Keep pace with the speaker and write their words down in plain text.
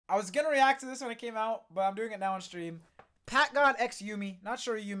I was gonna react to this when it came out, but I'm doing it now on stream. PACKGOD x Yumi. Not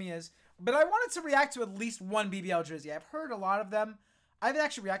sure who Yumi is, but I wanted to react to at least one BBL DRIZZY. I've heard a lot of them. I haven't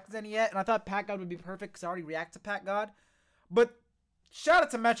actually reacted to any yet, and I thought PACKGOD would be perfect because I already react to PACKGOD. But shout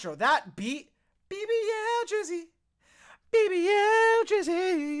out to Metro. That beat, BBL DRIZZY. BBL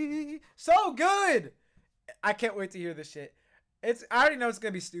DRIZZY. So good. I can't wait to hear this shit. I already know it's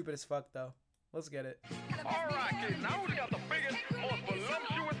gonna be stupid as fuck though. Let's get it. Alright, kids, now we got the biggest, most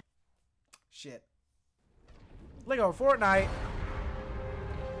voluptuous Shit. Lego Fortnite.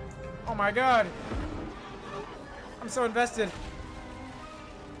 Oh my god. I'm so invested.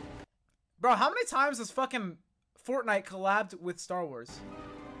 Bro, how many times has fucking Fortnite collabed with Star Wars?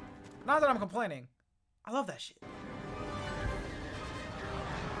 Not that I'm complaining. I love that shit.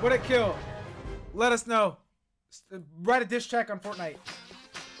 Would it kill? Let us know. Write a diss track on Fortnite.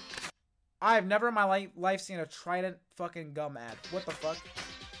 I have never in my life seen a Trident fucking gum ad. What the fuck?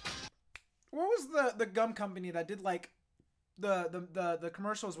 What was the gum company that did like the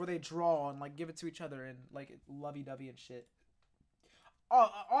commercials where they draw and like give it to each other and like lovey-dovey and shit?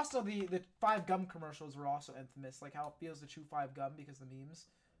 Oh, also the 5 gum commercials were also infamous. Like how it feels to chew 5 gum because of the memes.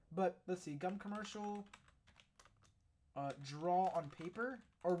 But let's see, gum commercial. Draw on paper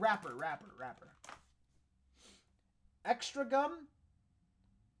or rapper. Extra gum.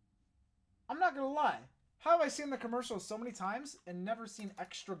 I'm not gonna lie. How have I seen the commercials so many times and never seen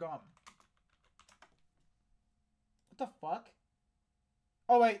extra gum? What the fuck?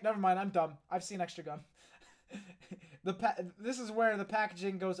 Oh wait, never mind. I'm dumb. I've seen extra gum. This is where the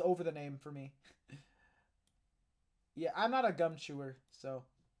packaging goes over the name for me. Yeah, I'm not a gum chewer, so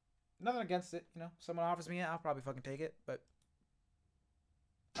nothing against it. You know, someone offers me it, I'll probably fucking take it. But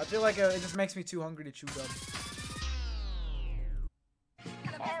I feel like it just makes me too hungry to chew gum.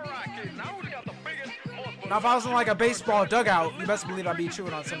 Alright, kids, now we got the biggest, most Now if I was in like a baseball dugout, you best believe I'd be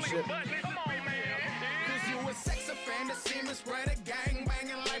chewing on some shit.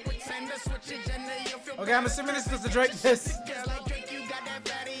 Okay, I'm assuming this is the Drake diss.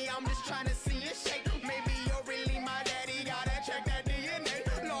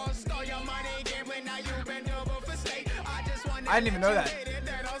 I didn't even know that.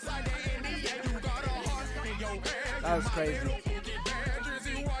 That was crazy.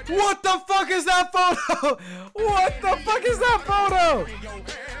 What the fuck is that photo? What the fuck is that photo?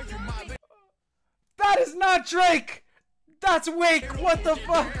 That is not Drake. That's Wake. What the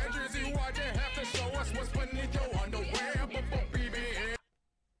fuck?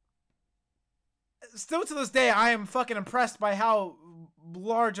 Still to this day, I am fucking impressed by how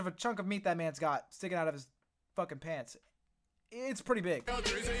large of a chunk of meat that man's got sticking out of his fucking pants. It's pretty big.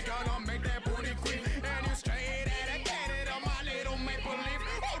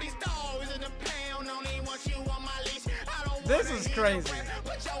 This is crazy.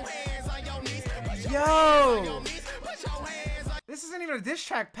 Yo! This isn't even a diss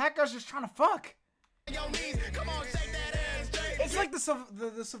track. PACKGOD's just trying to fuck. It's like the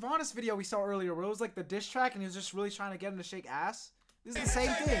Sylvanas video we saw earlier where it was like the diss track and he was just really trying to get him to shake ass. This is the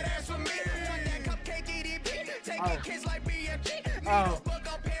same thing. Oh.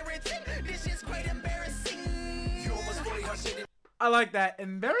 I like that.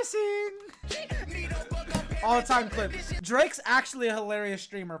 Embarrassing. All-time clip. Drake's actually a hilarious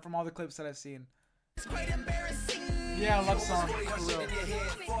streamer from all the clips that I've seen. Yeah, love song. For real.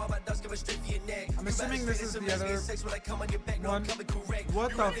 I'm assuming this is the other one.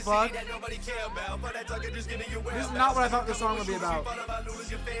 What the fuck? This is not what I thought this song would be about.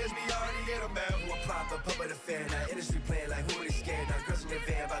 This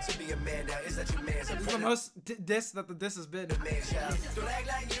is the most diss that the diss has been.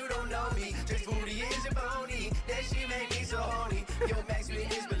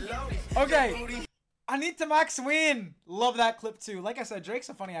 Okay. I need to max win. Love that clip too. Like I said, Drake's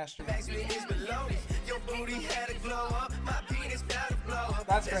a funny ass streamer.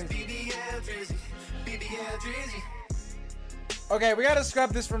 That's crazy. Okay, we gotta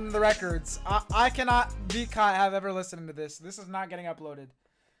scrub this from the records. I cannot be caught have ever listened to this. This is not getting uploaded.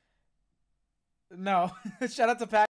 No. Shout out to Pack.